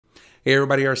Hey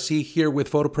everybody, RC here with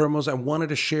Photo Promos. I wanted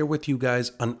to share with you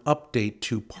guys an update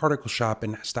to ParticleShop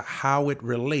and as to how it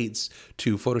relates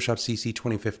to Photoshop CC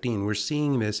 2015. We're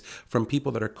seeing this from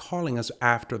people that are calling us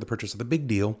after the purchase of the big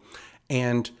deal,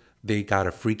 and they got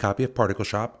a free copy of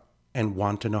ParticleShop and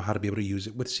want to know how to be able to use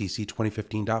it with CC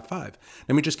 2015.5.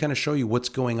 Let me just kind of show you what's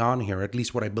going on here, at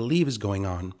least what I believe is going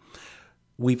on.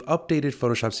 We've updated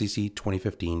Photoshop CC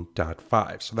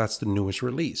 2015.5, so that's the newest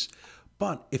release.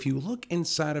 But if you look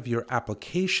inside of your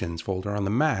applications folder on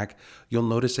the Mac, you'll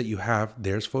notice that you have,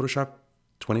 there's Photoshop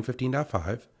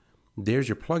 2015.5, there's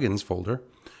your plugins folder,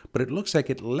 but it looks like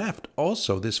it left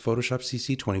also this Photoshop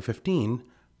CC 2015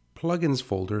 plugins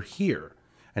folder here.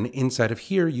 And inside of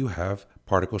here, you have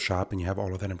ParticleShop and you have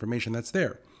all of that information that's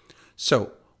there.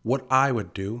 So what I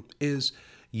would do is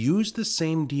use the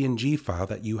same DNG file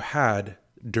that you had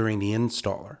during the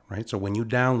installer, right? So when you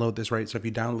download this, right? So if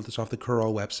you download this off the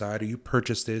Corel website or you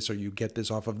purchase this or you get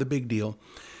this off of the big deal,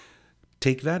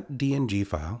 take that DNG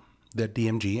file, that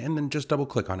DMG, and then just double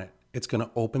click on it. It's going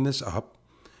to open this up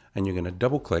and you're going to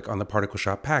double click on the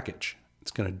ParticleShop package.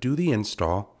 It's going to do the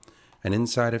install. And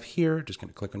inside of here, just going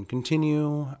to click on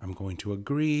continue. I'm going to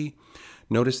agree.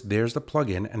 Notice there's the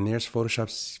plugin and there's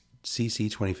Photoshop CC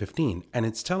 2015. And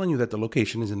it's telling you that the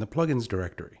location is in the plugins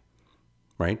directory,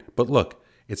 right? But look,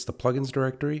 it's the plugins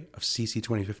directory of CC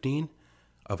 2015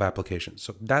 of applications.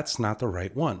 So that's not the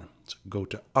right one. So go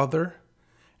to other,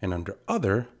 and under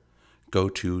other, go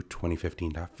to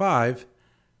 2015.5,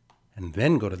 and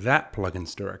then go to that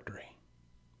plugins directory.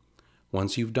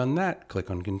 Once you've done that, click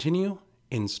on continue,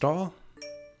 install.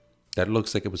 That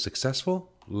looks like it was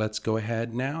successful. Let's go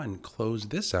ahead now and close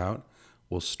this out.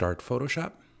 We'll start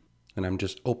Photoshop, and I'm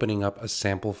just opening up a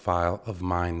sample file of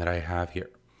mine that I have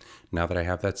here. Now that I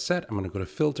have that set, I'm going to go to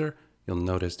Filter. You'll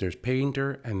notice there's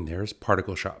Painter and there's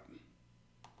ParticleShop.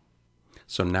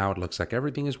 So now it looks like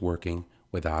everything is working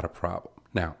without a problem.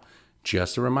 Now,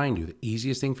 just to remind you, the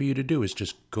easiest thing for you to do is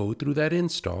just go through that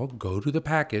install, go to the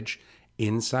package.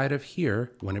 Inside of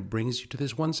here, when it brings you to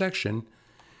this one section,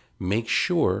 make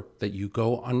sure that you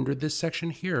go under this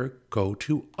section here, go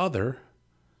to Other,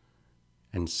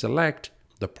 and select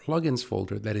the plugins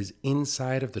folder that is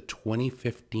inside of the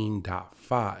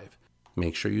 2015.5.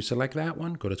 Make sure you select that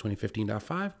one, go to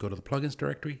 2015.5, go to the plugins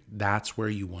directory. That's where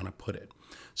you want to put it.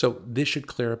 So this should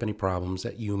clear up any problems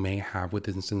that you may have with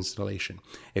this installation.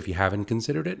 If you haven't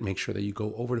considered it, make sure that you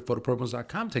go over to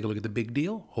photopromos.com, take a look at the big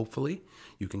deal. Hopefully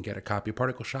you can get a copy of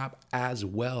ParticleShop as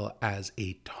well as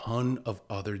a ton of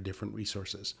other different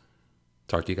resources.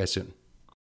 Talk to you guys soon.